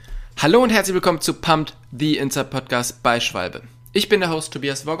Hallo und herzlich willkommen zu Pumped, the Inside Podcast bei Schwalbe. Ich bin der Host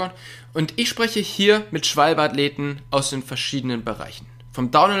Tobias Woggon und ich spreche hier mit Schwalbe-Athleten aus den verschiedenen Bereichen. Vom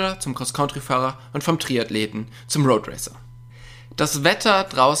Downhiller zum Cross-Country-Fahrer und vom Triathleten zum Roadracer. Das Wetter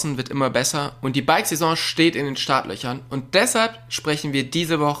draußen wird immer besser und die Bikesaison steht in den Startlöchern und deshalb sprechen wir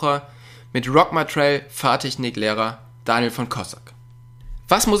diese Woche mit Rock My Trail Fahrtechniklehrer Daniel von Kossak.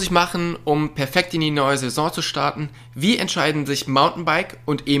 Was muss ich machen, um perfekt in die neue Saison zu starten? Wie entscheiden sich Mountainbike-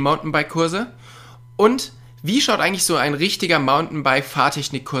 und E-Mountainbike-Kurse? Und wie schaut eigentlich so ein richtiger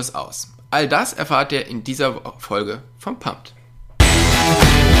Mountainbike-Fahrtechnikkurs aus? All das erfahrt ihr in dieser Folge von Pumped.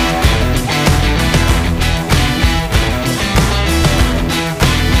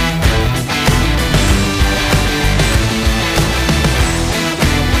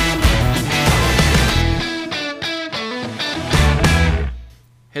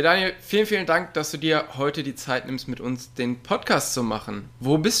 Hey Daniel, vielen Dank, dass du dir heute die Zeit nimmst, mit uns den Podcast zu machen.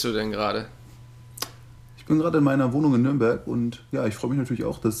 Wo bist du denn gerade? Ich bin gerade in meiner Wohnung in Nürnberg und ja, ich freue mich natürlich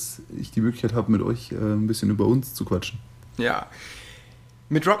auch, dass ich die Möglichkeit habe, mit euch ein bisschen über uns zu quatschen. Ja,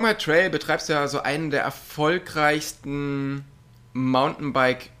 mit Rock My Trail betreibst du ja so einen der erfolgreichsten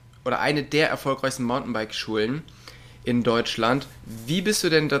Mountainbike- oder eine der erfolgreichsten Mountainbike-Schulen in Deutschland. Wie bist du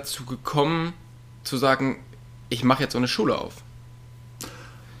denn dazu gekommen, zu sagen, ich mache jetzt so eine Schule auf?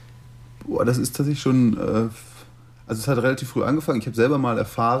 Boah, das ist tatsächlich schon, also es hat relativ früh angefangen. Ich habe selber mal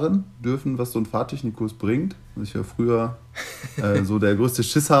erfahren dürfen, was so ein Fahrtechnikkurs bringt. Also ich war früher so der größte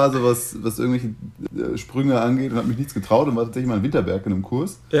Schisshase, was irgendwelche Sprünge angeht und habe mich nichts getraut und war tatsächlich mal in Winterberg in einem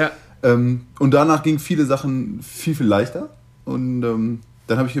Kurs. Ja. Und danach gingen viele Sachen viel leichter und dann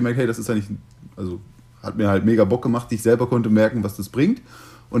habe ich gemerkt, hey, das ist eigentlich, also hat mir halt mega Bock gemacht. Ich selber konnte merken, was das bringt.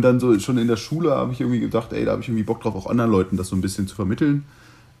 Und dann so schon in der Schule habe ich irgendwie gedacht, ey, da habe ich irgendwie Bock drauf, auch anderen Leuten das so ein bisschen zu vermitteln.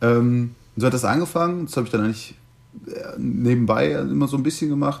 So hat das angefangen, das habe ich dann eigentlich nebenbei immer so ein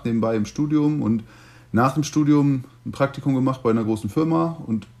bisschen gemacht, nebenbei im Studium und nach dem Studium ein Praktikum gemacht bei einer großen Firma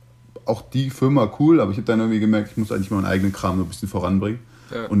und auch die Firma cool, aber ich habe dann irgendwie gemerkt, ich muss eigentlich meinen eigenen Kram so ein bisschen voranbringen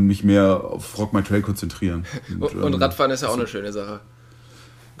und mich mehr auf Rock My Trail konzentrieren. Und Radfahren ist ja auch eine schöne Sache.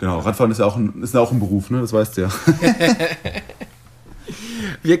 Genau, Radfahren ist ja auch ein Beruf, ne? Das weißt du ja.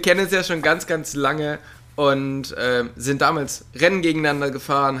 Wir kennen es ja schon ganz lange und sind damals Rennen gegeneinander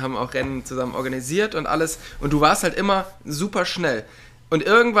gefahren, haben auch Rennen zusammen organisiert und alles. Und du warst halt immer super schnell. Und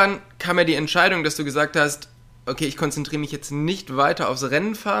irgendwann kam ja die Entscheidung, dass du gesagt hast, okay, ich konzentriere mich jetzt nicht weiter aufs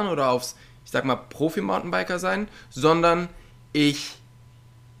Rennen fahren oder aufs, ich sag mal, Profi-Mountainbiker sein, sondern ich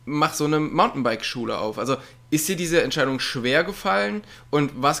mache so eine Mountainbike-Schule auf. Also ist dir diese Entscheidung schwer gefallen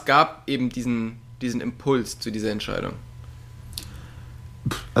und was gab eben diesen Impuls zu dieser Entscheidung?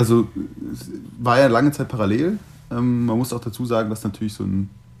 Also war ja lange Zeit parallel. Man muss auch dazu sagen, dass natürlich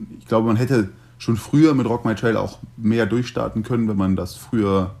ich glaube, man hätte schon früher mit Rock My Trail auch mehr durchstarten können, wenn man das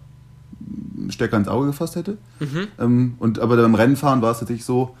früher stärker ins Auge gefasst hätte. Aber beim Rennfahren war es tatsächlich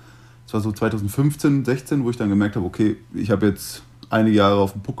so, es war so 2015, 16, wo ich dann gemerkt habe, okay, ich habe jetzt einige Jahre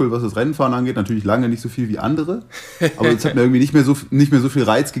auf dem Puckel, was das Rennfahren angeht, natürlich lange nicht so viel wie andere, aber es hat mir irgendwie nicht mehr so viel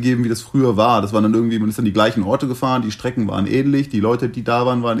Reiz gegeben, wie das früher war. Das waren dann irgendwie, man ist an die gleichen Orte gefahren, die Strecken waren ähnlich, die Leute, die da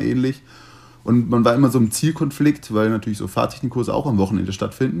waren ähnlich und man war immer so im Zielkonflikt, weil natürlich so Fahrtechnikkurse auch am Wochenende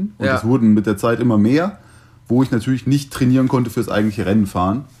stattfinden und es wurden mit der Zeit immer mehr, wo ich natürlich nicht trainieren konnte fürs eigentliche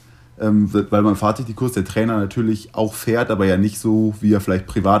Rennenfahren, weil beim Fahrtechnikkurs der Trainer natürlich auch fährt, aber ja nicht so, wie er vielleicht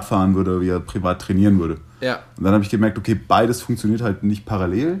privat fahren würde, wie er privat trainieren würde. Ja. Und dann habe ich gemerkt, okay, beides funktioniert halt nicht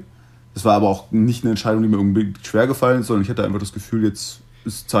parallel. Das war aber auch nicht eine Entscheidung, die mir unbedingt schwer gefallen ist, sondern ich hatte einfach das Gefühl, jetzt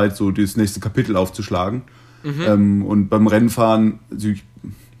ist Zeit, so das nächste Kapitel aufzuschlagen. Und beim Rennfahren, also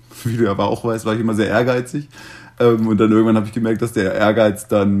wie du aber auch weißt, war ich immer sehr ehrgeizig. Und dann irgendwann habe ich gemerkt, dass der Ehrgeiz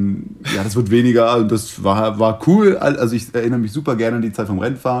dann, das wird weniger. Und das war cool. Also ich erinnere mich super gerne an die Zeit vom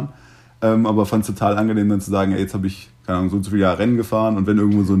Rennfahren. Aber fand es total angenehm, dann zu sagen, jetzt habe ich, keine Ahnung, so und so viele Jahre Rennen gefahren und wenn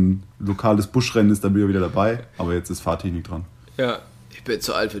irgendwo so ein lokales Buschrennen ist, dann bin ich wieder dabei. Aber jetzt ist Fahrtechnik dran. Ja, ich bin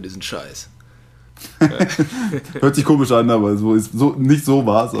zu alt für diesen Scheiß. Hört sich komisch an, aber nicht so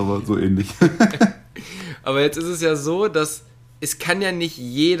war es, aber so ähnlich. Aber jetzt ist es ja so, dass es kann ja nicht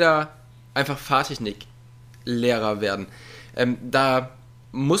jeder einfach Fahrtechniklehrer werden. Da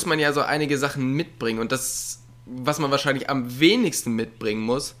muss man ja so einige Sachen mitbringen und das, was man wahrscheinlich am wenigsten mitbringen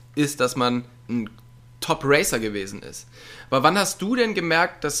muss, ist, dass man ein Top-Racer gewesen ist. Aber wann hast du denn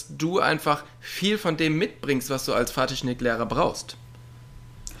gemerkt, dass du einfach viel von dem mitbringst, was du als Fahrtechniklehrer brauchst?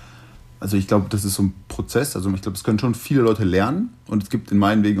 Also ich glaube, das ist so ein Prozess. Also ich glaube, das können schon viele Leute lernen und es gibt in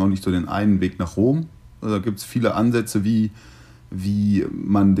meinen Wegen auch nicht so den einen Weg nach Rom. Also da gibt es viele Ansätze, wie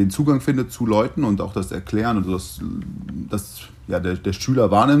man den Zugang findet zu Leuten und auch das Erklären und das der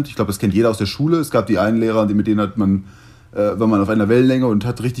Schüler wahrnimmt. Ich glaube, das kennt jeder aus der Schule. Es gab die einen Lehrer, mit denen hat man war man auf einer Wellenlänge und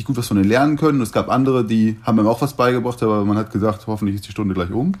hat richtig gut was von denen lernen können. Und es gab andere, die haben einem auch was beigebracht, aber man hat gesagt, hoffentlich ist die Stunde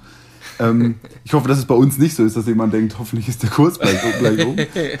gleich um. Ich hoffe, dass es bei uns nicht so ist, dass jemand denkt, hoffentlich ist der Kurs gleich um.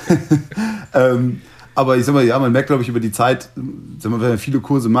 Aber ich sag mal, ja, man merkt, glaube ich, über die Zeit, wenn man viele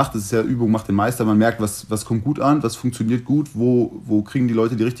Kurse macht, das ist ja Übung macht den Meister, man merkt, was kommt gut an, was funktioniert gut, wo kriegen die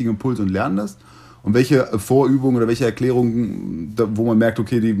Leute die richtigen Impulse und lernen das. Und welche Vorübungen oder welche Erklärungen, wo man merkt,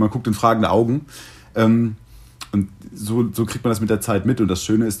 okay, man guckt in fragende Augen. Und so kriegt man das mit der Zeit mit. Und das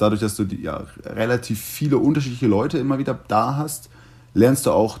Schöne ist, dadurch, dass du relativ viele unterschiedliche Leute immer wieder da hast, lernst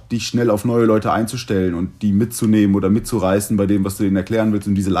du auch, dich schnell auf neue Leute einzustellen und die mitzunehmen oder mitzureißen bei dem, was du denen erklären willst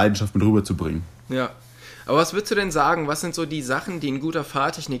und diese Leidenschaft mit rüberzubringen. Ja, aber was würdest du denn sagen, was sind so die Sachen, die ein guter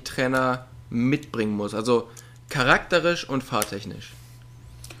Fahrtechniktrainer mitbringen muss? Also charakterisch und fahrtechnisch.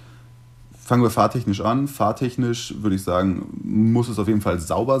 Fangen wir fahrtechnisch an. Fahrtechnisch würde ich sagen, muss es auf jeden Fall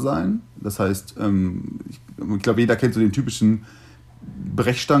sauber sein. Das heißt, ich glaube, jeder kennt so den typischen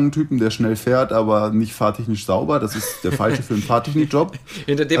Brechstangentypen, der schnell fährt, aber nicht fahrtechnisch sauber. Das ist der falsche für einen Fahrtechnikjob.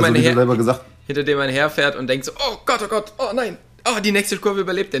 Hinter dem man herfährt und denkt so, oh Gott, oh nein, oh, die nächste Kurve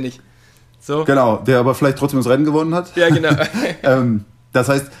überlebt er nicht. So. Genau, der aber vielleicht trotzdem das Rennen gewonnen hat. Ja, genau. Das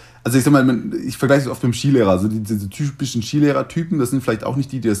heißt, also ich sag mal, ich vergleiche es oft mit dem Skilehrer. Also diese typischen Skilehrer-Typen, das sind vielleicht auch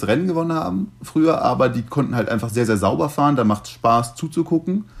nicht die das Rennen gewonnen haben früher, aber die konnten halt einfach sehr, sehr sauber fahren. Da macht es Spaß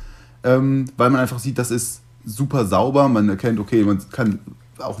zuzugucken, weil man einfach sieht, das ist super sauber. Man erkennt, okay, man kann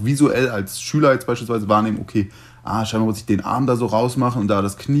auch visuell als Schüler jetzt beispielsweise wahrnehmen, okay, scheinbar muss ich den Arm da so rausmachen und da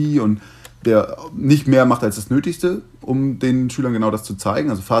das Knie und der nicht mehr macht als das Nötigste, um den Schülern genau das zu zeigen.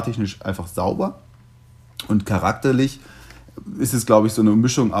 Also fahrtechnisch einfach sauber und charakterlich ist es, glaube ich, so eine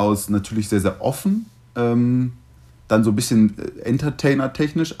Mischung aus natürlich sehr, sehr offen, dann so ein bisschen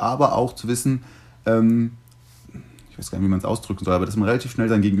Entertainer-technisch, aber auch zu wissen, ich weiß gar nicht, wie man es ausdrücken soll, aber dass man relativ schnell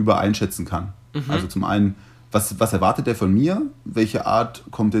sein Gegenüber einschätzen kann. Mhm. Also zum einen, was erwartet der von mir? Welche Art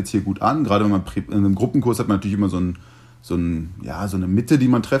kommt jetzt hier gut an? Gerade wenn man in einem Gruppenkurs hat man natürlich immer so eine Mitte, die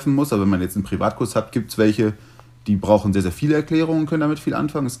man treffen muss. Aber wenn man jetzt einen Privatkurs hat, gibt es welche, die brauchen sehr, sehr viele Erklärungen, können damit viel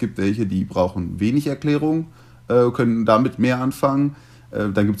anfangen. Es gibt welche, die brauchen wenig Erklärung, können damit mehr anfangen.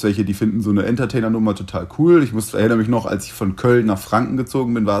 Dann gibt es welche, die finden so eine Entertainer-Nummer total cool. Ich erinnere mich noch, als ich von Köln nach Franken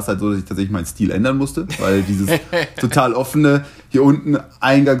gezogen bin, war es halt so, dass ich tatsächlich meinen Stil ändern musste, weil dieses total offene hier unten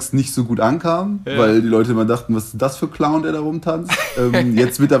eingangs nicht so gut ankam, weil die Leute immer dachten, was ist das für Clown, der da rumtanzt.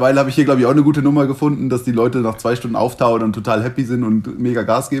 Jetzt mittlerweile habe ich hier, glaube ich, auch eine gute Nummer gefunden, dass die Leute nach 2 Stunden auftauen und total happy sind und mega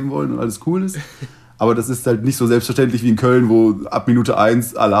Gas geben wollen und alles cool ist. Aber das ist halt nicht so selbstverständlich wie in Köln, wo ab Minute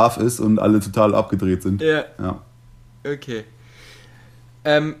 1 Alarv ist und alle total abgedreht sind. Ja. Okay.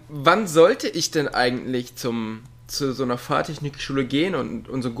 Wann sollte ich denn eigentlich zu so einer Fahrtechnikschule gehen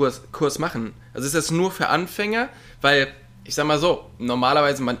und so einen Kurs machen? Also ist das nur für Anfänger? Weil, ich sag mal so,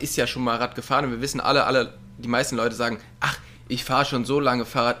 normalerweise, man ist ja schon mal Rad gefahren und wir wissen die meisten Leute sagen, ach, ich fahre schon so lange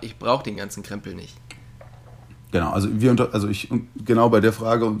Fahrrad, ich brauche den ganzen Krempel nicht. Genau, genau bei der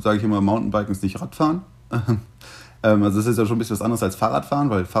Frage sage ich immer, Mountainbiken ist nicht Radfahren. Also das ist ja schon ein bisschen was anderes als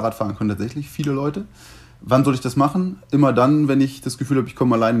Fahrradfahren, weil Fahrradfahren können tatsächlich viele Leute. Wann soll ich das machen? Immer dann, wenn ich das Gefühl habe, ich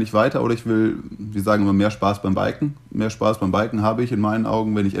komme alleine nicht weiter oder ich will, wir sagen immer, mehr Spaß beim Biken. Mehr Spaß beim Biken habe ich in meinen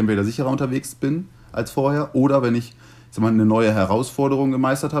Augen, wenn ich entweder sicherer unterwegs bin als vorher oder wenn ich eine neue Herausforderung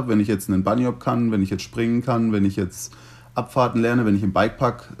gemeistert habe, wenn ich jetzt einen Bunnyhop kann, wenn ich jetzt springen kann, wenn ich jetzt Abfahrten lerne, wenn ich im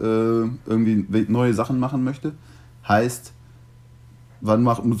Bikepark irgendwie neue Sachen machen möchte. Heißt, wann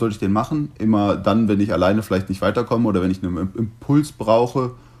soll ich den machen? Immer dann, wenn ich alleine vielleicht nicht weiterkomme oder wenn ich einen Impuls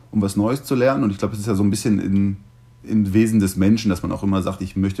brauche, um was Neues zu lernen. Und ich glaube, das ist ja so ein bisschen im Wesen des Menschen, dass man auch immer sagt,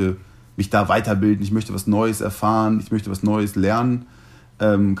 ich möchte mich da weiterbilden, ich möchte was Neues erfahren, ich möchte was Neues lernen.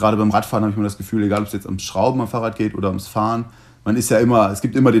 Gerade beim Radfahren habe ich immer das Gefühl, egal ob es jetzt ums Schrauben am Fahrrad geht oder ums Fahren, es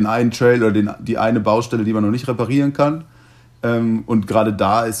gibt immer den einen Trail oder die eine Baustelle, die man noch nicht reparieren kann. Und gerade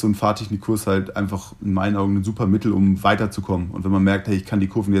da ist so ein Fahrtechnikkurs halt einfach in meinen Augen ein super Mittel, um weiterzukommen. Und wenn man merkt, hey, ich kann die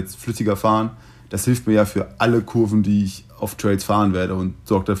Kurven jetzt flüssiger fahren, das hilft mir ja für alle Kurven, die ich auf Trails fahren werde und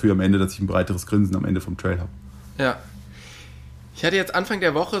sorgt dafür am Ende, dass ich ein breiteres Grinsen am Ende vom Trail habe. Ja. Ich hatte jetzt Anfang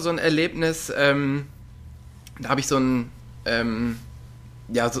der Woche so ein Erlebnis, da habe ich so ein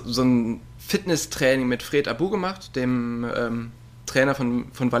Fitnesstraining mit Fred Abu gemacht, dem Trainer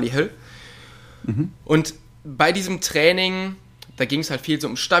von Wally Höll. Mhm. Und bei diesem Training, da ging es halt viel so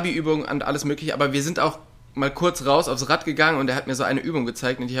um Stabi-Übungen und alles mögliche, aber wir sind auch mal kurz raus aufs Rad gegangen und er hat mir so eine Übung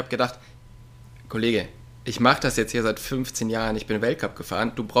gezeigt und ich habe gedacht, Kollege, ich mache das jetzt hier seit 15 Jahren, ich bin Weltcup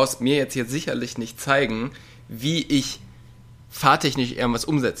gefahren, du brauchst mir jetzt hier sicherlich nicht zeigen, wie ich fahrtechnisch irgendwas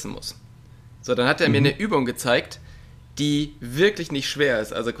umsetzen muss. So, dann hat er mir eine Übung gezeigt, die wirklich nicht schwer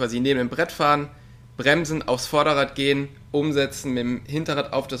ist, also quasi neben dem Brett fahren, bremsen, aufs Vorderrad gehen, umsetzen, mit dem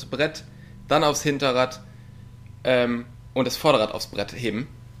Hinterrad auf das Brett, dann aufs Hinterrad, und das Vorderrad aufs Brett heben.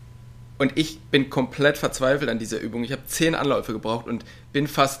 Und ich bin komplett verzweifelt an dieser Übung. Ich habe 10 Anläufe gebraucht und bin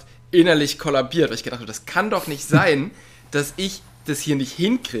fast innerlich kollabiert, weil ich gedacht habe, das kann doch nicht sein, dass ich das hier nicht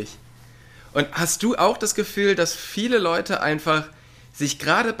hinkriege. Und hast du auch das Gefühl, dass viele Leute einfach sich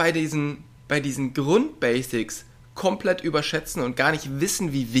gerade bei diesen Grundbasics komplett überschätzen und gar nicht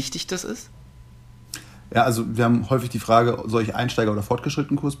wissen, wie wichtig das ist? Ja, also wir haben häufig die Frage, soll ich Einsteiger- oder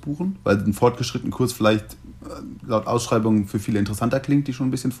Fortgeschrittenenkurs buchen? Weil ein Fortgeschrittenenkurs vielleicht laut Ausschreibung für viele interessanter klingt, die schon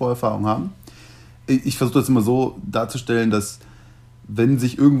ein bisschen Vorerfahrung haben. Ich versuche das immer so darzustellen, dass wenn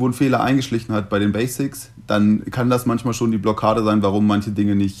sich irgendwo ein Fehler eingeschlichen hat bei den Basics, dann kann das manchmal schon die Blockade sein, warum manche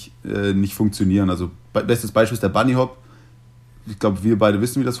Dinge nicht funktionieren. Also bestes Beispiel ist der Bunny Hop. Ich glaube, wir beide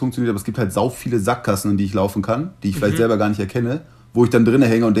wissen, wie das funktioniert, aber es gibt halt sau viele Sackgassen, in die ich laufen kann, die ich vielleicht selber gar nicht erkenne, wo ich dann drin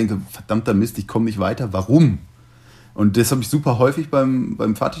hänge und denke, verdammter Mist, ich komme nicht weiter, warum? Und das habe ich super häufig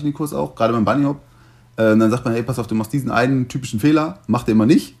beim Fahrtechnikkurs auch, gerade beim Bunny Hop. Dann sagt man, hey, pass auf, du machst diesen einen typischen Fehler, mach den immer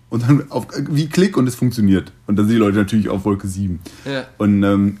nicht und dann wie Klick und es funktioniert. Und dann sind die Leute natürlich auf Wolke 7. Ja.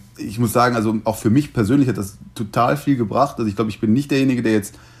 Und ich muss sagen, also auch für mich persönlich hat das total viel gebracht. Also ich glaube, ich bin nicht derjenige, der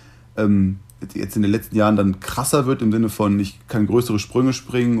jetzt in den letzten Jahren dann krasser wird, im Sinne von, ich kann größere Sprünge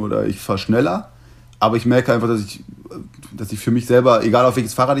springen oder ich fahre schneller. Aber ich merke einfach, dass ich für mich selber, egal auf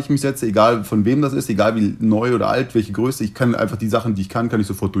welches Fahrrad ich mich setze, egal von wem das ist, egal wie neu oder alt, welche Größe, ich kann einfach die Sachen, die ich kann ich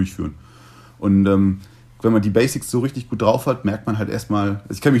sofort durchführen. Und wenn man die Basics so richtig gut drauf hat, merkt man halt erstmal,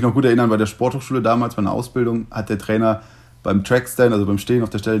 also ich kann mich noch gut erinnern, bei der Sporthochschule damals, bei einer Ausbildung, hat der Trainer beim Trackstand, also beim Stehen auf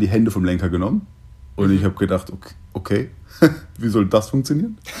der Stelle, die Hände vom Lenker genommen. Und ich habe gedacht, okay, wie soll das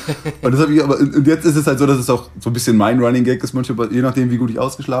funktionieren? Und, und jetzt ist es halt so, dass es auch so ein bisschen mein Running Gag ist, manchmal, je nachdem, wie gut ich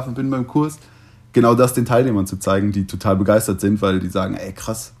ausgeschlafen bin beim Kurs, genau das den Teilnehmern zu zeigen, die total begeistert sind, weil die sagen, ey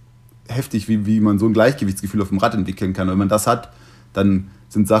krass, heftig, wie man so ein Gleichgewichtsgefühl auf dem Rad entwickeln kann. Und wenn man das hat, dann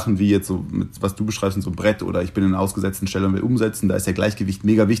sind Sachen wie jetzt so, was du beschreibst, so ein Brett oder ich bin in einer ausgesetzten Stelle und will umsetzen, da ist ja Gleichgewicht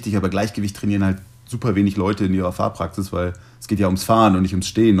mega wichtig, aber Gleichgewicht trainieren halt super wenig Leute in ihrer Fahrpraxis, weil es geht ja ums Fahren und nicht ums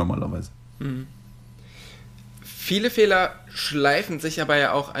Stehen normalerweise. Mhm. Viele Fehler schleifen sich aber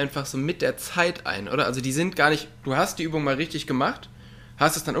ja auch einfach so mit der Zeit ein, oder? Also die sind gar nicht, du hast die Übung mal richtig gemacht,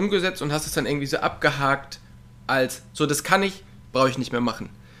 hast es dann umgesetzt und hast es dann irgendwie so abgehakt als, so das kann ich, brauche ich nicht mehr machen.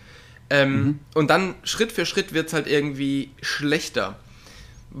 Und dann Schritt für Schritt wird es halt irgendwie schlechter.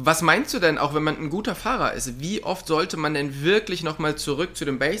 Was meinst du denn, auch wenn man ein guter Fahrer ist, wie oft sollte man denn wirklich nochmal zurück zu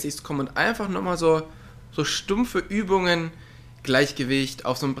den Basics kommen und einfach nochmal so stumpfe Übungen, Gleichgewicht,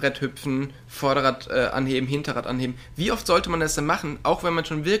 auf so ein Brett hüpfen, Vorderrad anheben, Hinterrad anheben. Wie oft sollte man das denn machen, auch wenn man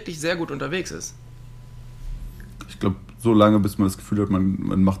schon wirklich sehr gut unterwegs ist? Ich glaube, so lange, bis man das Gefühl hat,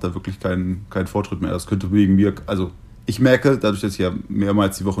 man macht da wirklich keinen Fortschritt mehr. Das könnte wegen mir, also ich merke, dadurch, dass ich ja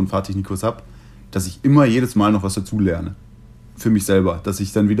mehrmals die Woche einen Fahrtechnikkurs habe, dass ich immer jedes Mal noch was dazu lerne. Für mich selber. Dass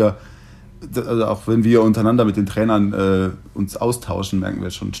ich dann wieder, also auch wenn wir untereinander mit den Trainern uns austauschen, merken wir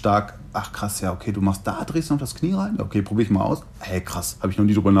schon stark, ach krass, ja okay, du machst da, drehst du noch das Knie rein? Okay, probier ich mal aus. Hey krass, habe ich noch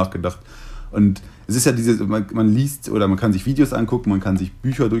nie drüber nachgedacht. Und es ist ja man liest oder man kann sich Videos angucken, man kann sich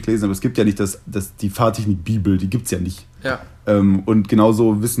Bücher durchlesen, aber es gibt ja nicht die Fahrtechnik-Bibel, die gibt es ja nicht. Ja. Und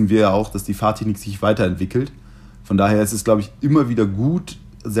genauso wissen wir ja auch, dass die Fahrtechnik sich weiterentwickelt. Von daher ist es, glaube ich, immer wieder gut,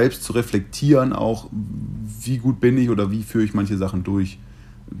 selbst zu reflektieren, auch wie gut bin ich oder wie führe ich manche Sachen durch.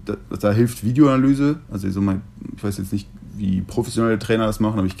 Da hilft Videoanalyse. Also ich weiß jetzt nicht, wie professionelle Trainer das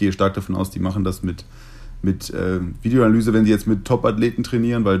machen, aber ich gehe stark davon aus, die machen das mit Videoanalyse, wenn sie jetzt mit Top-Athleten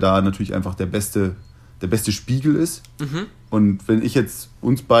trainieren, weil da natürlich einfach der beste Spiegel ist. Mhm. Und wenn ich jetzt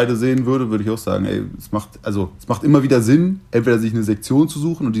uns beide sehen würde ich auch sagen, ey, es macht immer wieder Sinn, entweder sich eine Sektion zu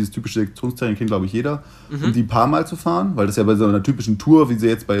suchen, und dieses typische Sektionstraining kennt, glaube ich, jeder, um die ein paar Mal zu fahren, weil das ja bei so einer typischen Tour, wie sie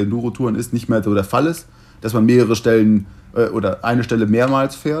jetzt bei Enduro-Touren ist, nicht mehr so der Fall ist, dass man mehrere Stellen oder eine Stelle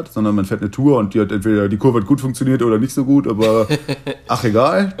mehrmals fährt, sondern man fährt eine Tour und die Kurve hat gut funktioniert oder nicht so gut, aber ach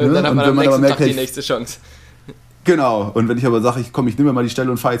egal. Und dann hat man am nächsten Tag die nächste Chance. Genau, und wenn ich aber sage, ich nehme mal die Stelle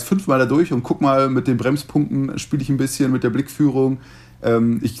und fahre jetzt 5-mal da durch und guck mal mit den Bremspunkten, spiele ich ein bisschen mit der Blickführung.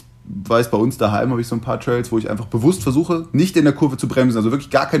 Ich weiß, bei uns daheim habe ich so ein paar Trails, wo ich einfach bewusst versuche, nicht in der Kurve zu bremsen, also wirklich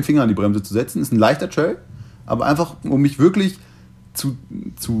gar keinen Finger an die Bremse zu setzen. Ist ein leichter Trail, aber einfach, um mich wirklich zu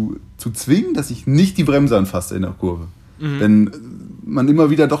zwingen, dass ich nicht die Bremse anfasse in der Kurve. Mhm. Wenn man immer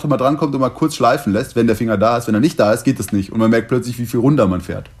wieder doch immer drankommt und mal kurz schleifen lässt, wenn der Finger da ist, wenn er nicht da ist, geht das nicht. Und man merkt plötzlich, wie viel runter man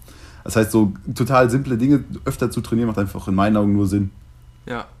fährt. Das heißt, so total simple Dinge öfter zu trainieren, macht einfach in meinen Augen nur Sinn.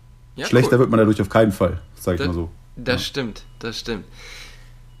 Ja. Schlechter wird man dadurch auf keinen Fall, sage ich mal so. Das stimmt.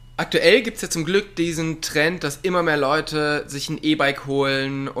 Aktuell gibt es ja zum Glück diesen Trend, dass immer mehr Leute sich ein E-Bike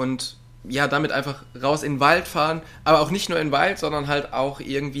holen und ja, damit einfach raus in den Wald fahren. Aber auch nicht nur in den Wald, sondern halt auch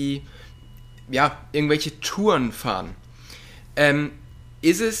irgendwie, ja, irgendwelche Touren fahren.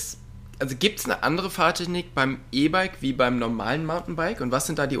 Also gibt es eine andere Fahrtechnik beim E-Bike wie beim normalen Mountainbike und was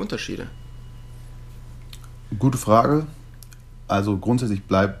sind da die Unterschiede? Gute Frage. Also grundsätzlich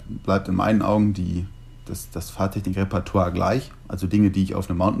bleibt in meinen Augen das Fahrtechnik-Repertoire gleich. Also Dinge, die ich auf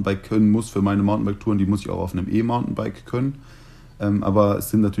einem Mountainbike können muss für meine Mountainbike-Touren, die muss ich auch auf einem E-Mountainbike können. Aber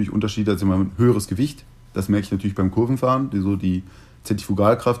es sind natürlich Unterschiede, also ein höheres Gewicht. Das merke ich natürlich beim Kurvenfahren. Die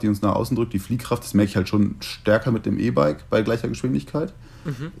Zentrifugalkraft, die uns nach außen drückt, die Fliehkraft, das merke ich halt schon stärker mit dem E-Bike bei gleicher Geschwindigkeit.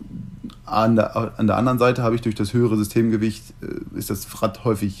 Mhm. An der anderen Seite habe ich durch das höhere Systemgewicht, ist das Rad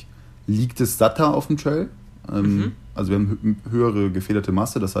häufig, liegt es satter auf dem Trail. Also wir haben höhere gefederte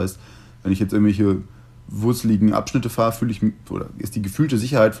Masse, das heißt, wenn ich jetzt irgendwelche wurzeligen Abschnitte fahre, ist die gefühlte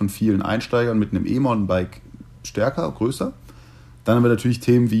Sicherheit von vielen Einsteigern mit einem E-Mountainbike stärker, größer. Dann haben wir natürlich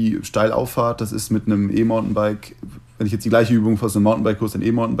Themen wie Steilauffahrt, das ist mit einem E-Mountainbike, wenn ich jetzt die gleiche Übung aus einem Mountainbike-Kurs in den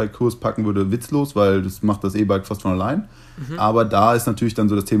E-Mountainbike-Kurs packen würde, witzlos, weil das macht das E-Bike fast von allein. Aber da ist natürlich dann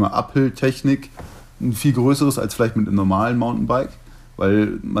so das Thema Uphill-Technik ein viel größeres als vielleicht mit einem normalen Mountainbike,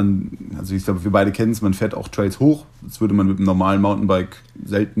 weil also ich glaube, wir beide kennen es, man fährt auch Trails hoch, das würde man mit einem normalen Mountainbike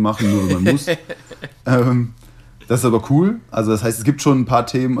selten machen, nur wenn man muss. Das ist aber cool, also das heißt, es gibt schon ein paar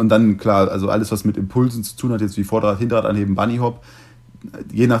Themen und dann klar, also alles, was mit Impulsen zu tun hat, jetzt wie Vorderrad, Hinterrad anheben, Bunny Hop,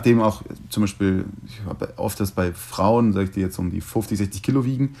 je nachdem auch, zum Beispiel, ich habe oft das bei Frauen, sag ich dir jetzt, um die 50, 60 Kilo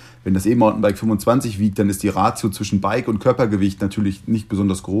wiegen, wenn das E-Mountainbike 25 wiegt, dann ist die Ratio zwischen Bike und Körpergewicht natürlich nicht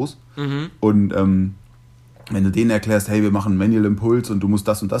besonders groß. Und wenn du denen erklärst, hey, wir machen Manual Impuls und du musst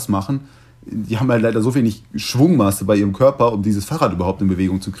das und das machen, die haben halt leider so wenig Schwungmasse bei ihrem Körper, um dieses Fahrrad überhaupt in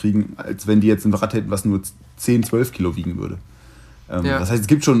Bewegung zu kriegen, als wenn die jetzt ein Rad hätten, was nur 10, 12 Kilo wiegen würde. Das heißt, es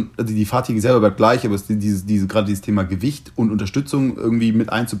gibt schon, also die Fahrtechnik selber bleibt gleich, aber gerade dieses Thema Gewicht und Unterstützung irgendwie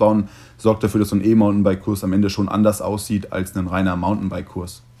mit einzubauen, sorgt dafür, dass so ein E-Mountainbike-Kurs am Ende schon anders aussieht als ein reiner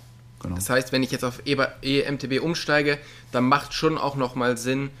Mountainbike-Kurs. Genau. Das heißt, wenn ich jetzt auf E-MTB umsteige, dann macht schon auch nochmal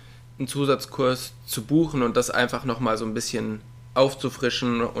Sinn, einen Zusatzkurs zu buchen und das einfach nochmal so ein bisschen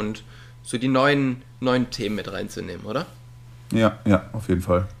aufzufrischen und so die neuen Themen mit reinzunehmen, oder? Ja, auf jeden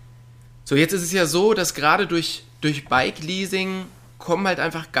Fall. So, jetzt ist es ja so, dass gerade durch Bike-Leasing kommen halt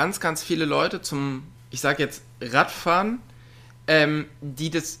einfach ganz, ganz viele Leute zum, ich sag jetzt, Radfahren, die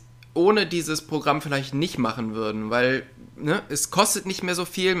das ohne dieses Programm vielleicht nicht machen würden, weil es kostet nicht mehr so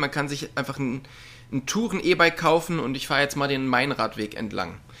viel, man kann sich einfach ein Touren-E-Bike kaufen und ich fahre jetzt mal den Main-Radweg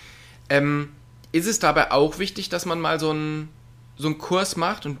entlang. Ist es dabei auch wichtig, dass man mal so einen Kurs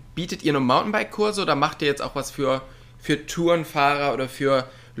macht und bietet ihr nur Mountainbike-Kurse oder macht ihr jetzt auch was für Tourenfahrer oder für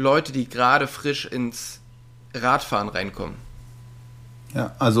Leute, die gerade frisch ins Radfahren reinkommen?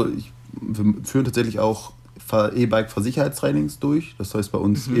 Ja, also wir führen tatsächlich auch E-Bike-Versicherheitstrainings durch, das heißt bei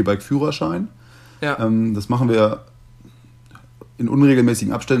uns E-Bike-Führerschein. Ja. Das machen wir in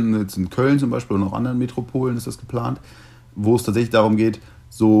unregelmäßigen Abständen, jetzt in Köln zum Beispiel und auch anderen Metropolen ist das geplant, wo es tatsächlich darum geht,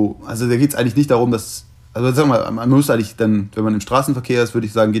 also da geht es eigentlich nicht darum, dass, also sagen wir mal, man muss eigentlich dann, wenn man im Straßenverkehr ist, würde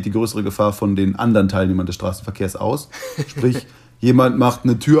ich sagen, geht die größere Gefahr von den anderen Teilnehmern des Straßenverkehrs aus. Sprich, jemand macht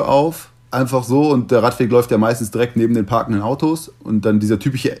eine Tür auf, einfach so, und der Radweg läuft ja meistens direkt neben den parkenden Autos und dann dieser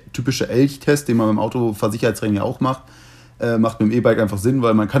typische Elchtest, den man beim Autoversicherheitstraining ja auch macht mit dem E-Bike einfach Sinn,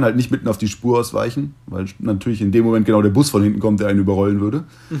 weil man kann halt nicht mitten auf die Spur ausweichen, weil natürlich in dem Moment genau der Bus von hinten kommt, der einen überrollen würde.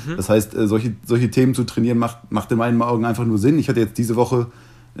 Das heißt, solche Themen zu trainieren macht in meinen Augen einfach nur Sinn. Ich hatte jetzt diese Woche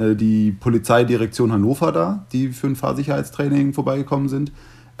die Polizeidirektion Hannover da, die für ein Fahrsicherheitstraining vorbeigekommen sind.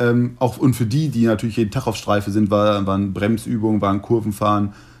 Auch und für die natürlich jeden Tag auf Streife sind, waren Bremsübungen, waren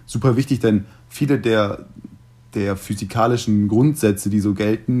Kurvenfahren super wichtig, denn viele der physikalischen Grundsätze, die so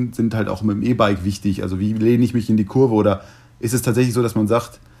gelten, sind halt auch mit dem E-Bike wichtig. Also wie lehne ich mich in die Kurve, oder ist es tatsächlich so, dass man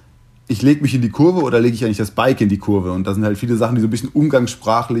sagt, ich lege mich in die Kurve oder lege ich eigentlich das Bike in die Kurve? Und das sind halt viele Sachen, die so ein bisschen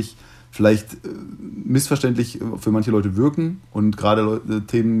umgangssprachlich vielleicht missverständlich für manche Leute wirken. Und gerade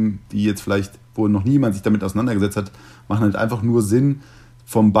Themen, die jetzt vielleicht, wo noch niemand sich damit auseinandergesetzt hat, machen halt einfach nur Sinn,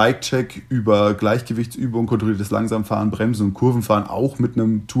 vom Bike-Check über Gleichgewichtsübungen, kontrolliertes Langsamfahren, Bremsen und Kurvenfahren auch mit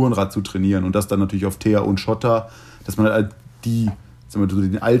einem Tourenrad zu trainieren und das dann natürlich auf Teer und Schotter, dass man halt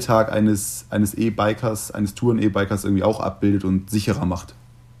den Alltag eines E-Bikers, eines Touren-E-Bikers irgendwie auch abbildet und sicherer macht.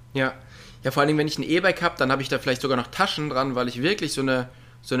 Ja, vor allem, wenn ich ein E-Bike habe, dann habe ich da vielleicht sogar noch Taschen dran, weil ich wirklich so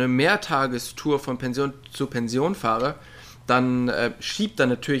eine Mehrtagestour von Pension zu Pension fahre, dann schiebt da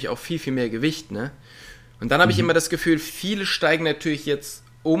natürlich auch viel, viel mehr Gewicht, ne? Und dann habe ich immer das Gefühl, viele steigen natürlich jetzt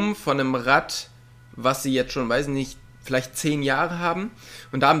um von einem Rad, was sie jetzt schon, weiß nicht, vielleicht 10 Jahre haben.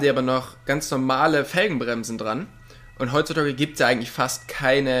 Und da haben die aber noch ganz normale Felgenbremsen dran. Und heutzutage gibt es ja eigentlich fast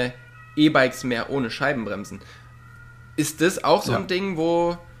keine E-Bikes mehr ohne Scheibenbremsen. Ist das auch so ein Ding,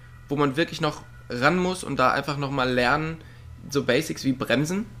 wo man wirklich noch ran muss und da einfach nochmal lernen, so Basics wie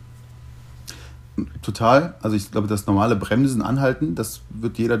Bremsen? total. Also ich glaube, das normale Bremsen, Anhalten, das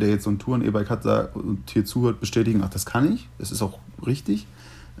wird jeder, der jetzt so ein Touren-E-Bike hat und hier zuhört, bestätigen, ach, das kann ich. Das ist auch richtig.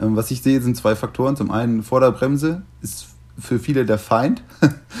 Was ich sehe, sind 2 Faktoren. Zum einen, Vorderbremse ist für viele der Feind.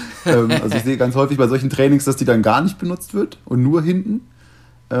 Also ich sehe ganz häufig bei solchen Trainings, dass die dann gar nicht benutzt wird und nur hinten.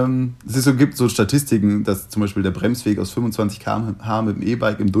 Gibt so Statistiken, dass zum Beispiel der Bremsweg aus 25 km/h mit dem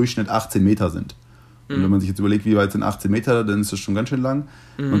E-Bike im Durchschnitt 18 Meter sind. Und wenn man sich jetzt überlegt, wie weit sind 18 Meter, dann ist das schon ganz schön lang.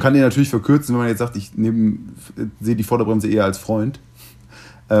 Man kann den natürlich verkürzen, wenn man jetzt sagt, ich sehe die Vorderbremse eher als Freund.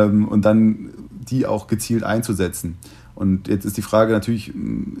 Und dann die auch gezielt einzusetzen. Und jetzt ist die Frage natürlich,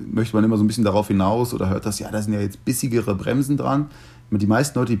 möchte man immer so ein bisschen darauf hinaus oder hört das, ja, da sind ja jetzt bissigere Bremsen dran. Die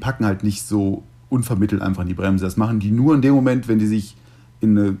meisten Leute, die packen halt nicht so unvermittelt einfach in die Bremse. Das machen die nur in dem Moment, wenn die sich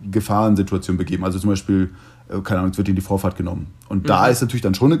in eine Gefahrensituation begeben. Also zum Beispiel, keine Ahnung, es wird in die Vorfahrt genommen. Und da ist natürlich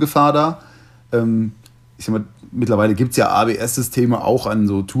dann schon eine Gefahr da. Ich sag mal, mittlerweile gibt es ja ABS-Systeme auch an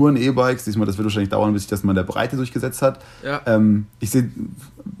so Touren-E-Bikes. Das wird wahrscheinlich dauern, bis sich das mal in der Breite durchgesetzt hat. Ja. Ich sehe,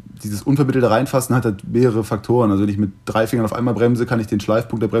 dieses unvermittelte Reinfassen hat halt mehrere Faktoren. Also wenn ich mit 3 Fingern auf einmal bremse, kann ich den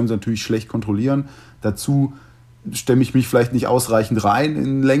Schleifpunkt der Bremse natürlich schlecht kontrollieren. Dazu stemme ich mich vielleicht nicht ausreichend rein in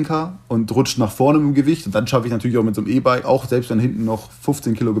den Lenker und rutsche nach vorne im Gewicht. Und dann schaffe ich natürlich auch mit so einem E-Bike, auch selbst wenn hinten noch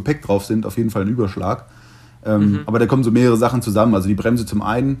 15 Kilo Gepäck drauf sind, auf jeden Fall einen Überschlag. Aber da kommen so mehrere Sachen zusammen. Also die Bremse zum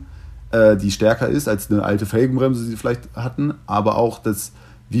einen, die stärker ist als eine alte Felgenbremse, die sie vielleicht hatten, aber auch das,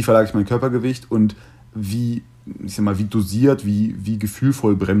 wie verlagere ich mein Körpergewicht und wie dosiert, wie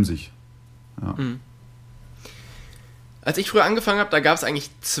gefühlvoll bremse ich. Ja. Als ich früher angefangen habe, da gab es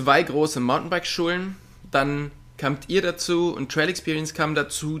eigentlich 2 große Mountainbike-Schulen, dann kamt ihr dazu und Trail Experience kam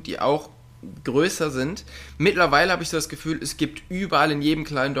dazu, die auch größer sind. Mittlerweile habe ich so das Gefühl, es gibt überall in jedem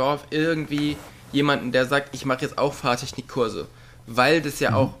kleinen Dorf irgendwie jemanden, der sagt, ich mache jetzt auch Fahrtechnikkurse, weil das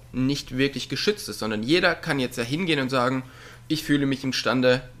ja auch nicht wirklich geschützt ist, sondern jeder kann jetzt ja hingehen und sagen, ich fühle mich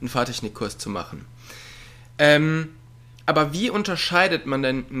imstande, einen Fahrtechnikkurs zu machen. Aber wie unterscheidet man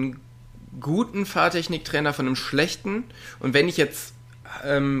denn einen guten Fahrtechniktrainer von einem schlechten? Und wenn ich jetzt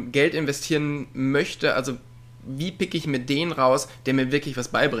Geld investieren möchte, also wie picke ich mir den raus, der mir wirklich was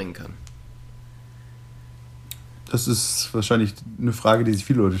beibringen kann? Das ist wahrscheinlich eine Frage, die sich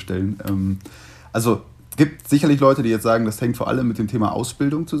viele Leute stellen. Also es gibt sicherlich Leute, die jetzt sagen, das hängt vor allem mit dem Thema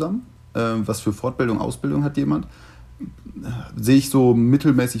Ausbildung zusammen. Was für Fortbildung, Ausbildung hat jemand? Sehe ich so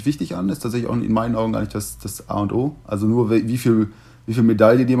mittelmäßig wichtig an. Ist tatsächlich auch in meinen Augen gar nicht das A und O. Also nur wie viel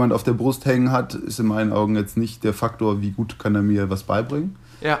Medaille jemand auf der Brust hängen hat, ist in meinen Augen jetzt nicht der Faktor, wie gut kann er mir was beibringen.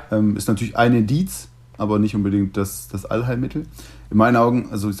 Ja. Ist natürlich ein Indiz, aber nicht unbedingt das Allheilmittel. In meinen Augen,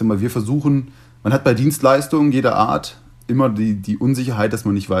 also ich sag mal, wir versuchen, man hat bei Dienstleistungen jeder Art immer die Unsicherheit, dass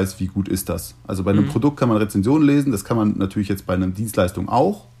man nicht weiß, wie gut ist das. Also bei einem Produkt kann man Rezensionen lesen, das kann man natürlich jetzt bei einer Dienstleistung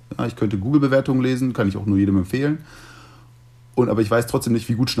auch. Ja, ich könnte Google-Bewertungen lesen, kann ich auch nur jedem empfehlen. Aber ich weiß trotzdem nicht,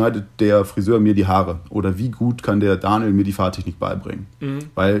 wie gut schneidet der Friseur mir die Haare oder wie gut kann der Daniel mir die Fahrtechnik beibringen,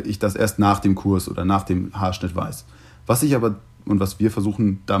 weil ich das erst nach dem Kurs oder nach dem Haarschnitt weiß. Was wir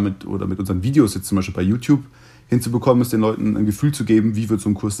versuchen damit oder mit unseren Videos jetzt zum Beispiel bei YouTube hinzubekommen, ist den Leuten ein Gefühl zu geben, wie wird so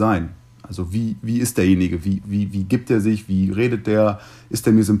ein Kurs sein. Also wie ist derjenige, wie gibt er sich, wie redet der, ist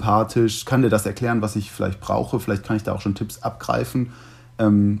der mir sympathisch, kann der das erklären, was ich vielleicht brauche, vielleicht kann ich da auch schon Tipps abgreifen.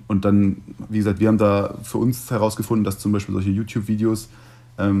 Und dann, wie gesagt, wir haben da für uns herausgefunden, dass zum Beispiel solche YouTube-Videos,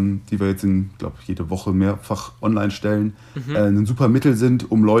 die wir jetzt jede Woche mehrfach online stellen, ein super Mittel sind,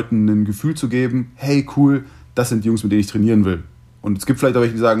 um Leuten ein Gefühl zu geben, hey cool, das sind die Jungs, mit denen ich trainieren will. Und es gibt vielleicht auch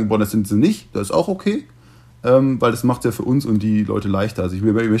welche, die sagen, boah, das sind sie nicht, das ist auch okay, weil das macht es ja für uns und die Leute leichter. Also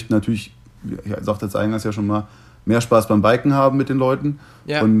wir möchten natürlich, ich sagte das eingangs ja schon mal, mehr Spaß beim Biken haben mit den Leuten.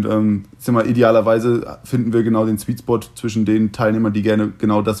 Ja. Und idealerweise finden wir genau den Sweet Spot zwischen den Teilnehmern, die gerne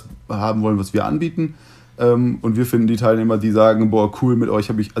genau das haben wollen, was wir anbieten. Und wir finden die Teilnehmer, die sagen, boah, cool, mit euch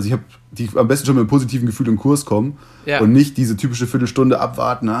habe ich die am besten schon mit einem positiven Gefühl im Kurs kommen und nicht diese typische Viertelstunde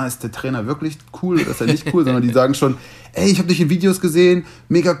abwarten, ist der Trainer wirklich cool oder ist er nicht cool, sondern die sagen schon, ey, ich habe dich in Videos gesehen,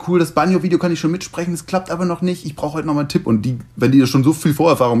 mega cool, das Banjo-Video kann ich schon mitsprechen, es klappt aber noch nicht, ich brauche heute noch mal einen Tipp. Und wenn die schon so viel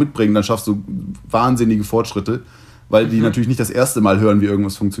Vorerfahrung mitbringen, dann schaffst du wahnsinnige Fortschritte, weil die natürlich nicht das erste Mal hören, wie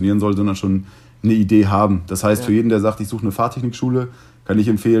irgendwas funktionieren soll, sondern schon eine Idee haben. Das heißt, für jeden, der sagt, ich suche eine Fahrtechnikschule, kann ich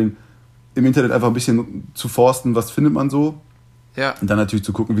empfehlen, im Internet einfach ein bisschen zu forsten, was findet man so. Ja. Und dann natürlich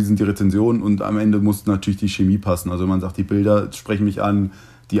zu gucken, wie sind die Rezensionen und am Ende muss natürlich die Chemie passen. Also wenn man sagt, die Bilder sprechen mich an,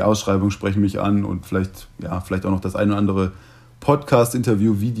 die Ausschreibung sprechen mich an und vielleicht auch noch das eine oder andere Podcast,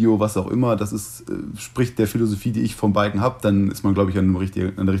 Interview, Video, was auch immer, das spricht der Philosophie, die ich vom Biken habe, dann ist man, glaube ich, an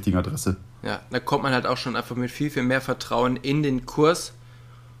der richtigen Adresse. Ja, da kommt man halt auch schon einfach mit viel, viel mehr Vertrauen in den Kurs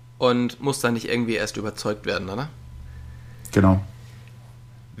und muss dann nicht irgendwie erst überzeugt werden, oder? Genau.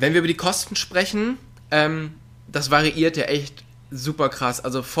 Wenn wir über die Kosten sprechen, das variiert ja echt super krass.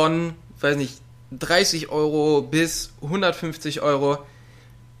 Also von, weiß nicht, 30 Euro bis 150 Euro.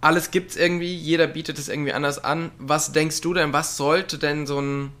 Alles gibt's irgendwie, jeder bietet es irgendwie anders an. Was denkst du denn, was sollte denn so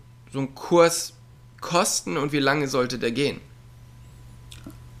ein Kurs kosten und wie lange sollte der gehen?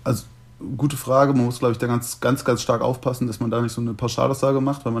 Also, gute Frage. Man muss, glaube ich, da ganz, ganz, ganz stark aufpassen, dass man da nicht so eine Pauschalaussage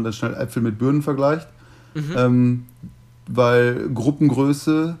macht, weil man dann schnell Äpfel mit Birnen vergleicht. Weil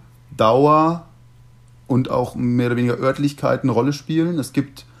Gruppengröße, Dauer und auch mehr oder weniger Örtlichkeit eine Rolle spielen. Es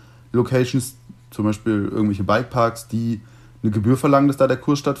gibt Locations, zum Beispiel irgendwelche Bikeparks, die eine Gebühr verlangen, dass da der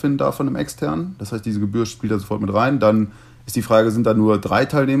Kurs stattfinden darf von einem externen. Das heißt, diese Gebühr spielt da sofort mit rein. Dann ist die Frage, sind da nur 3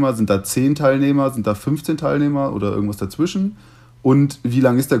 Teilnehmer, sind da 10 Teilnehmer, sind da 15 Teilnehmer oder irgendwas dazwischen? Und wie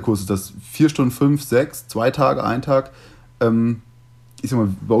lang ist der Kurs? Ist das 4 Stunden, 5, 6, 2 Tage, 1 Tag? Ich sag mal,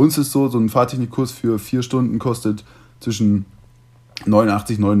 bei uns ist so ein Fahrtechnikkurs für 4 Stunden kostet zwischen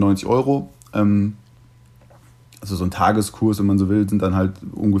 89 und 99 Euro. Also so ein Tageskurs, wenn man so will, sind dann halt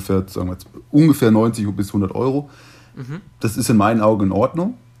ungefähr 90 bis 100 Euro. Das ist in meinen Augen in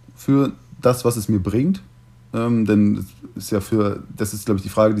Ordnung für das, was es mir bringt. Denn das ist, glaube ich, die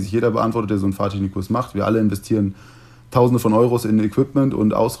Frage, die sich jeder beantwortet, der so einen Fahrtechnikkurs macht. Wir alle investieren Tausende von Euros in Equipment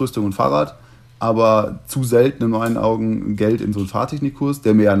und Ausrüstung und Fahrrad, aber zu selten in meinen Augen Geld in so einen Fahrtechnikkurs,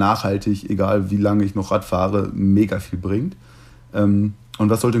 der mir ja nachhaltig, egal wie lange ich noch Rad fahre, mega viel bringt. Und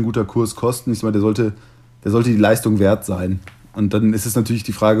was sollte ein guter Kurs kosten? Ich sag mal, der sollte die Leistung wert sein. Und dann ist es natürlich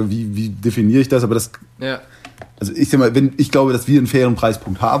die Frage, wie definiere ich das? Aber das, also ich sag mal, ich glaube, dass wir einen fairen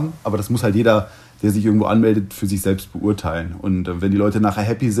Preispunkt haben, aber das muss halt jeder, der sich irgendwo anmeldet, für sich selbst beurteilen. Und wenn die Leute nachher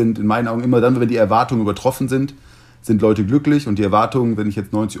happy sind, in meinen Augen immer dann, wenn die Erwartungen übertroffen sind Leute glücklich. Und die Erwartungen, wenn ich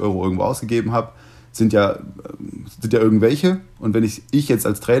jetzt 90 Euro irgendwo ausgegeben habe, sind ja irgendwelche. Und wenn ich jetzt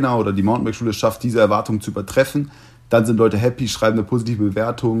als Trainer oder die Mountainbike-Schule schaffe, diese Erwartungen zu übertreffen, dann sind Leute happy, schreiben eine positive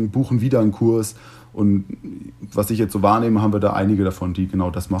Bewertung, buchen wieder einen Kurs. Und was ich jetzt so wahrnehme, haben wir da einige davon, die genau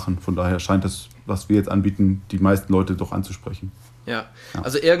das machen. Von daher scheint das, was wir jetzt anbieten, die meisten Leute doch anzusprechen. Ja,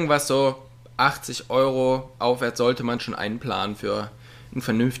 also irgendwas so 80 Euro aufwärts sollte man schon einplanen für einen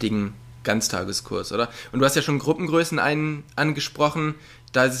vernünftigen Ganztageskurs, oder? Und du hast ja schon Gruppengrößen angesprochen.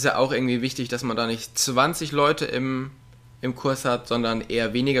 Da ist es ja auch irgendwie wichtig, dass man da nicht 20 Leute im Kurs hat, sondern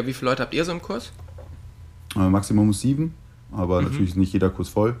eher weniger. Wie viele Leute habt ihr so im Kurs? Maximum 7, aber natürlich ist nicht jeder Kurs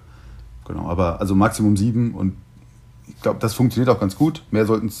voll. Genau, aber also Maximum 7 und ich glaube, das funktioniert auch ganz gut. Mehr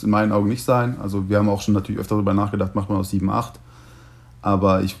sollten es in meinen Augen nicht sein. Also wir haben auch schon natürlich öfter darüber nachgedacht, macht man aus 7, 8.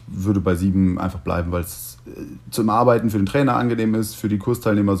 Aber ich würde bei 7 einfach bleiben, weil es zum Arbeiten für den Trainer angenehm ist, für die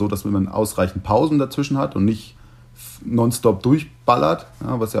Kursteilnehmer so, dass man ausreichend Pausen dazwischen hat und nicht nonstop durchballert,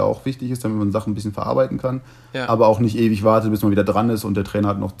 ja, was ja auch wichtig ist, damit man Sachen ein bisschen verarbeiten kann. Ja. Aber auch nicht ewig wartet, bis man wieder dran ist und der Trainer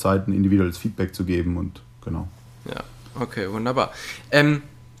hat noch Zeit, ein individuelles Feedback zu geben und genau. Ja, okay, wunderbar.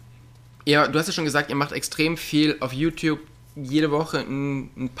 Ja, du hast ja schon gesagt, ihr macht extrem viel auf YouTube, jede Woche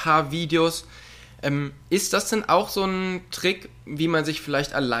ein paar Videos. Ist das denn auch so ein Trick, wie man sich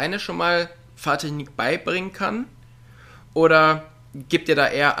vielleicht alleine schon mal Fahrtechnik beibringen kann? Oder gibt ihr da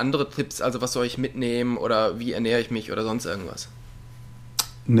eher andere Tipps, also was soll ich mitnehmen oder wie ernähre ich mich oder sonst irgendwas?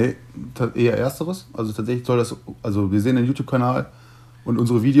 Nee, eher Ersteres. Also tatsächlich wir sehen den YouTube-Kanal und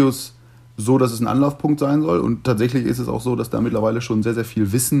unsere Videos so, dass es ein Anlaufpunkt sein soll und tatsächlich ist es auch so, dass da mittlerweile schon sehr, sehr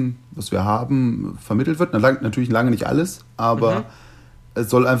viel Wissen, was wir haben, vermittelt wird. Natürlich lange nicht alles, aber es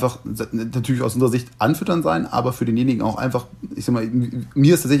soll einfach natürlich aus unserer Sicht anfütternd sein, aber für denjenigen auch einfach, ich sag mal,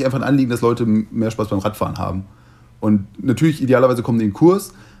 mir ist tatsächlich einfach ein Anliegen, dass Leute mehr Spaß beim Radfahren haben. Und natürlich, idealerweise kommen die in den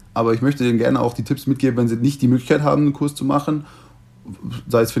Kurs, aber ich möchte denen gerne auch die Tipps mitgeben, wenn sie nicht die Möglichkeit haben, einen Kurs zu machen,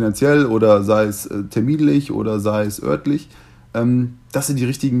 sei es finanziell oder sei es terminlich oder sei es örtlich, dass sie die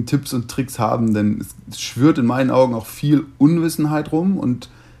richtigen Tipps und Tricks haben, denn es schwirrt in meinen Augen auch viel Unwissenheit rum und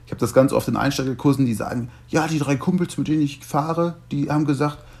ich habe das ganz oft in Einsteigerkursen, die sagen, ja, die 3 Kumpels, mit denen ich fahre, die haben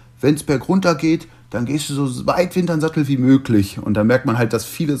gesagt, wenn es bergunter geht, dann gehst du so weit hinter den Sattel wie möglich. Und da merkt man halt, dass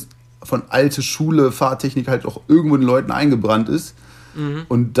vieles von alte Schule, Fahrtechnik halt auch irgendwo den Leuten eingebrannt ist.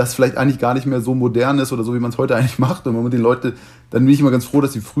 Und das vielleicht eigentlich gar nicht mehr so modern ist oder so, wie man es heute eigentlich macht. Und wenn man den Leuten, dann bin ich immer ganz froh,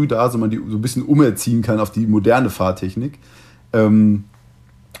 dass sie früh da sind, man die so ein bisschen umerziehen kann auf die moderne Fahrtechnik.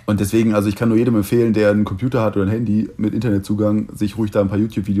 Und deswegen, also ich kann nur jedem empfehlen, der einen Computer hat oder ein Handy mit Internetzugang, sich ruhig da ein paar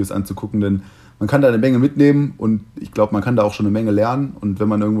YouTube-Videos anzugucken, denn man kann da eine Menge mitnehmen und ich glaube, man kann da auch schon eine Menge lernen und wenn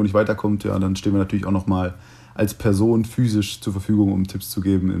man irgendwo nicht weiterkommt, ja, dann stehen wir natürlich auch nochmal als Person physisch zur Verfügung, um Tipps zu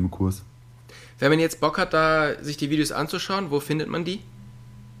geben im Kurs. Wenn man jetzt Bock hat, da sich die Videos anzuschauen, wo findet man die?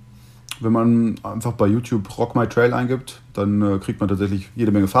 Wenn man einfach bei YouTube Rock My Trail eingibt, dann kriegt man tatsächlich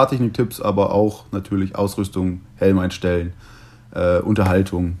jede Menge Fahrtechnik-Tipps, aber auch natürlich Ausrüstung, Helm einstellen,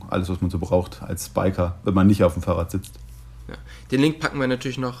 Unterhaltung, alles, was man so braucht als Biker, wenn man nicht auf dem Fahrrad sitzt. Ja. Den Link packen wir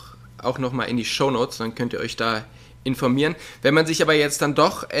natürlich auch noch mal in die Shownotes, dann könnt ihr euch da informieren. Wenn man sich aber jetzt dann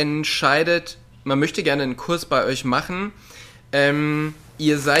doch entscheidet, man möchte gerne einen Kurs bei euch machen.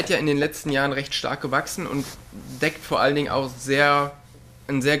 Ihr seid ja in den letzten Jahren recht stark gewachsen und deckt vor allen Dingen auch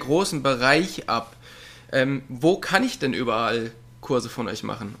einen sehr großen Bereich ab. Wo kann ich denn überall Kurse von euch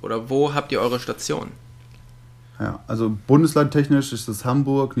machen? Oder wo habt ihr eure Station? Ja, also bundeslandtechnisch ist es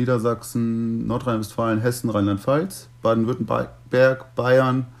Hamburg, Niedersachsen, Nordrhein-Westfalen, Hessen, Rheinland-Pfalz, Baden-Württemberg,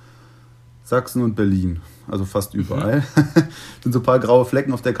 Bayern, Sachsen und Berlin. Also fast überall. Sind so ein paar graue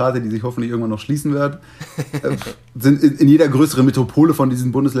Flecken auf der Karte, die sich hoffentlich irgendwann noch schließen werden. Sind in jeder größeren Metropole von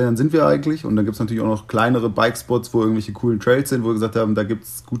diesen Bundesländern sind wir eigentlich. Und dann gibt es natürlich auch noch kleinere Bikespots, wo irgendwelche coolen Trails sind, wo wir gesagt haben, da gibt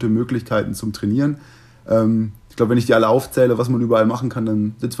es gute Möglichkeiten zum Trainieren. Ich glaube, wenn ich die alle aufzähle, was man überall machen kann,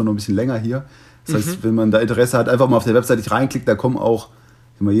 dann sitzen wir noch ein bisschen länger hier. Das heißt, wenn man da Interesse hat, einfach mal auf der Webseite reinklickt, da kommen auch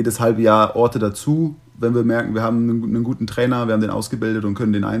immer jedes halbe Jahr Orte dazu. Wenn wir merken, wir haben einen guten Trainer, wir haben den ausgebildet und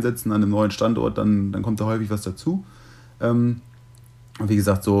können den einsetzen an einem neuen Standort, dann kommt da häufig was dazu. Und wie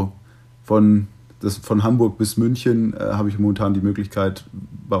gesagt, so von Hamburg bis München habe ich momentan die Möglichkeit,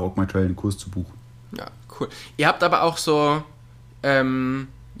 bei Rock My Trail einen Kurs zu buchen. Ja, cool. Ihr habt aber auch so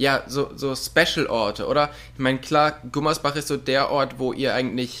Special-Orte, oder? Ich meine, klar, Gummersbach ist so der Ort, wo ihr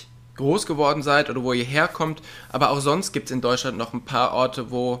eigentlich groß geworden seid oder wo ihr herkommt, aber auch sonst gibt es in Deutschland noch ein paar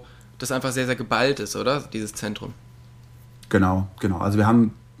Orte, wo das einfach sehr, sehr geballt ist, oder? Dieses Zentrum. Genau. Also wir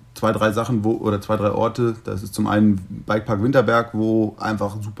haben 2, 3 Sachen, 2, 3 Orte. Das ist zum einen Bikepark Winterberg, wo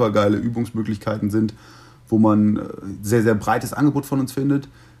einfach super geile Übungsmöglichkeiten sind, wo man sehr, sehr breites Angebot von uns findet.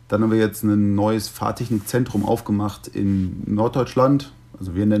 Dann haben wir jetzt ein neues Fahrtechnikzentrum aufgemacht in Norddeutschland.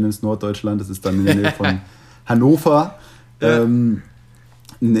 Also wir nennen es Norddeutschland, das ist dann in der Nähe von Hannover. Ja.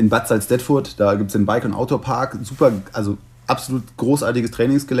 In Bad Salzdetfurt, da gibt es den Bike- und Outdoor-Park. Super, also absolut großartiges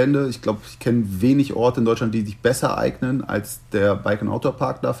Trainingsgelände. Ich glaube, ich kenne wenig Orte in Deutschland, die sich besser eignen als der Bike- und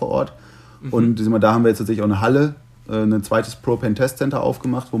Outdoor-Park da vor Ort. Und da haben wir jetzt tatsächlich auch eine Halle, ein zweites Pro-Pen-Test-Center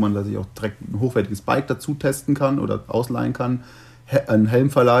aufgemacht, wo man sich auch direkt ein hochwertiges Bike dazu testen kann oder ausleihen kann. Ein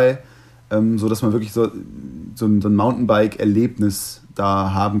Helmverleih, sodass man wirklich so ein Mountainbike-Erlebnis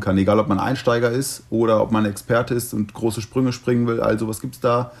da haben kann. Egal, ob man Einsteiger ist oder ob man Experte ist und große Sprünge springen will. Also was gibt es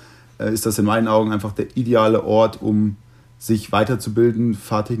da? Ist das in meinen Augen einfach der ideale Ort, um sich weiterzubilden,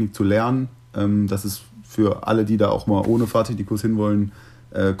 Fahrtechnik zu lernen. Das ist für alle, die da auch mal ohne Fahrtechnikkurs hinwollen,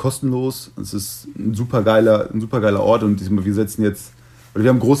 kostenlos. Es ist ein super geiler Ort und wir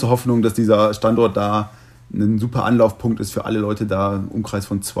haben große Hoffnung, dass dieser Standort da ein super Anlaufpunkt ist für alle Leute da, im Umkreis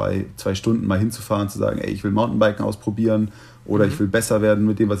von 2 Stunden mal hinzufahren, zu sagen, ey, ich will Mountainbiken ausprobieren oder ich will besser werden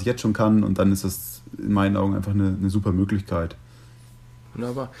mit dem, was ich jetzt schon kann, und dann ist das in meinen Augen einfach eine super Möglichkeit.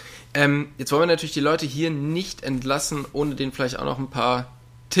 Wunderbar. Jetzt wollen wir natürlich die Leute hier nicht entlassen, ohne denen vielleicht auch noch ein paar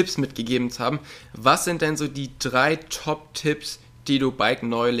Tipps mitgegeben zu haben. Was sind denn so die 3 Top-Tipps, die du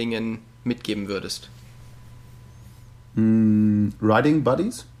Bike-Neulingen mitgeben würdest? Riding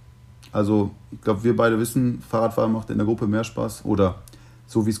Buddies. Also ich glaube, wir beide wissen, Fahrradfahren macht in der Gruppe mehr Spaß oder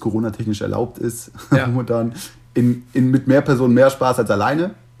so wie es Corona-technisch erlaubt ist, momentan mit mehr Personen mehr Spaß als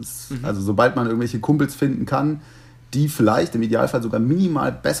alleine. Also sobald man irgendwelche Kumpels finden kann, die vielleicht im Idealfall sogar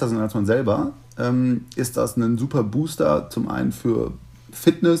minimal besser sind als man selber, ist das ein super Booster, zum einen für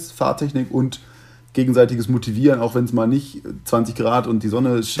Fitness, Fahrtechnik und gegenseitiges Motivieren, auch wenn es mal nicht 20 Grad und die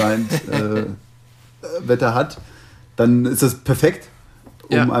Sonne scheint, Wetter hat, dann ist das perfekt,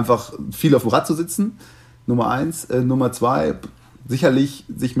 um einfach viel auf dem Rad zu sitzen. Nummer 1. Nummer 2, sicherlich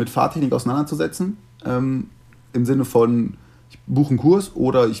sich mit Fahrtechnik auseinanderzusetzen, im Sinne von, ich buche einen Kurs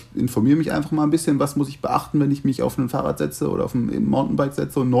oder ich informiere mich einfach mal ein bisschen, was muss ich beachten, wenn ich mich auf ein Fahrrad setze oder auf ein Mountainbike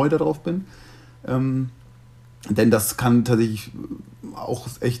setze und neu da drauf bin. Denn das kann tatsächlich auch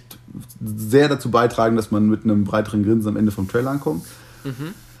echt sehr dazu beitragen, dass man mit einem breiteren Grinsen am Ende vom Trail ankommt.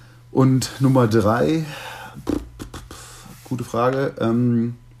 Und Nummer 3, gute Frage,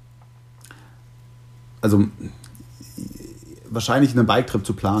 also wahrscheinlich einen Biketrip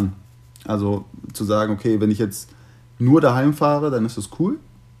zu planen. Also zu sagen, okay, wenn ich jetzt nur daheim fahre, dann ist das cool,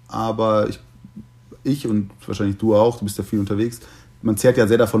 aber ich und wahrscheinlich du auch, du bist ja viel unterwegs, man zehrt ja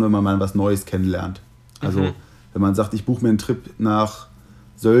sehr davon, wenn man mal was Neues kennenlernt. Also wenn man sagt, ich buche mir einen Trip nach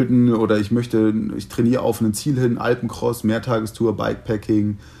Sölden oder ich trainiere auf ein Ziel hin, Alpencross, Mehrtagestour,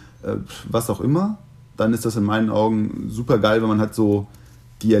 Bikepacking, was auch immer, dann ist das in meinen Augen super geil, wenn man hat so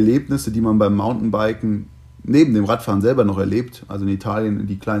die Erlebnisse, die man beim Mountainbiken neben dem Radfahren selber noch erlebt, also in Italien in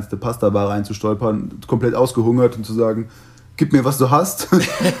die kleinste Pasta-Bar reinzustolpern, komplett ausgehungert und zu sagen, gib mir, was du hast,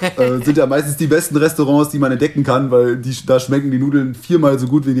 sind ja meistens die besten Restaurants, die man entdecken kann, weil da schmecken die Nudeln 4-mal so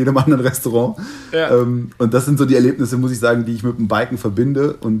gut wie in jedem anderen Restaurant. Ja. Und das sind so die Erlebnisse, muss ich sagen, die ich mit dem Biken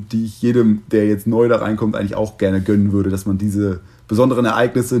verbinde und die ich jedem, der jetzt neu da reinkommt, eigentlich auch gerne gönnen würde, dass man diese besonderen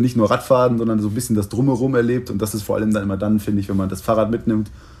Ereignisse, nicht nur Radfahren, sondern so ein bisschen das Drumherum erlebt, und das ist vor allem dann immer dann, finde ich, wenn man das Fahrrad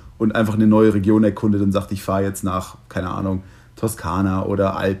mitnimmt und einfach eine neue Region erkundet und sagt, ich fahre jetzt nach, keine Ahnung, Toskana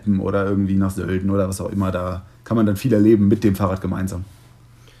oder Alpen oder irgendwie nach Sölden oder was auch immer. Da kann man dann viel erleben mit dem Fahrrad gemeinsam.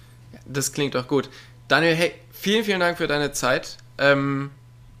 Das klingt doch gut. Daniel, hey, vielen, vielen Dank für deine Zeit,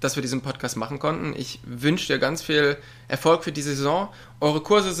 dass wir diesen Podcast machen konnten. Ich wünsche dir ganz viel Erfolg für die Saison. Eure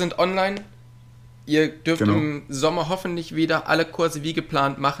Kurse sind online. Ihr dürft im Sommer hoffentlich wieder alle Kurse wie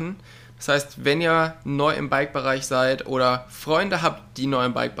geplant machen. Das heißt, wenn ihr neu im Bike-Bereich seid oder Freunde habt, die neu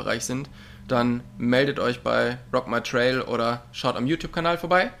im Bike-Bereich sind, dann meldet euch bei Rock My Trail oder schaut am YouTube-Kanal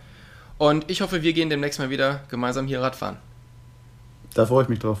vorbei. Und ich hoffe, wir gehen demnächst mal wieder gemeinsam hier Radfahren. Da freue ich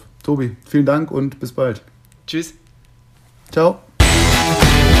mich drauf. Tobi, vielen Dank und bis bald. Tschüss. Ciao.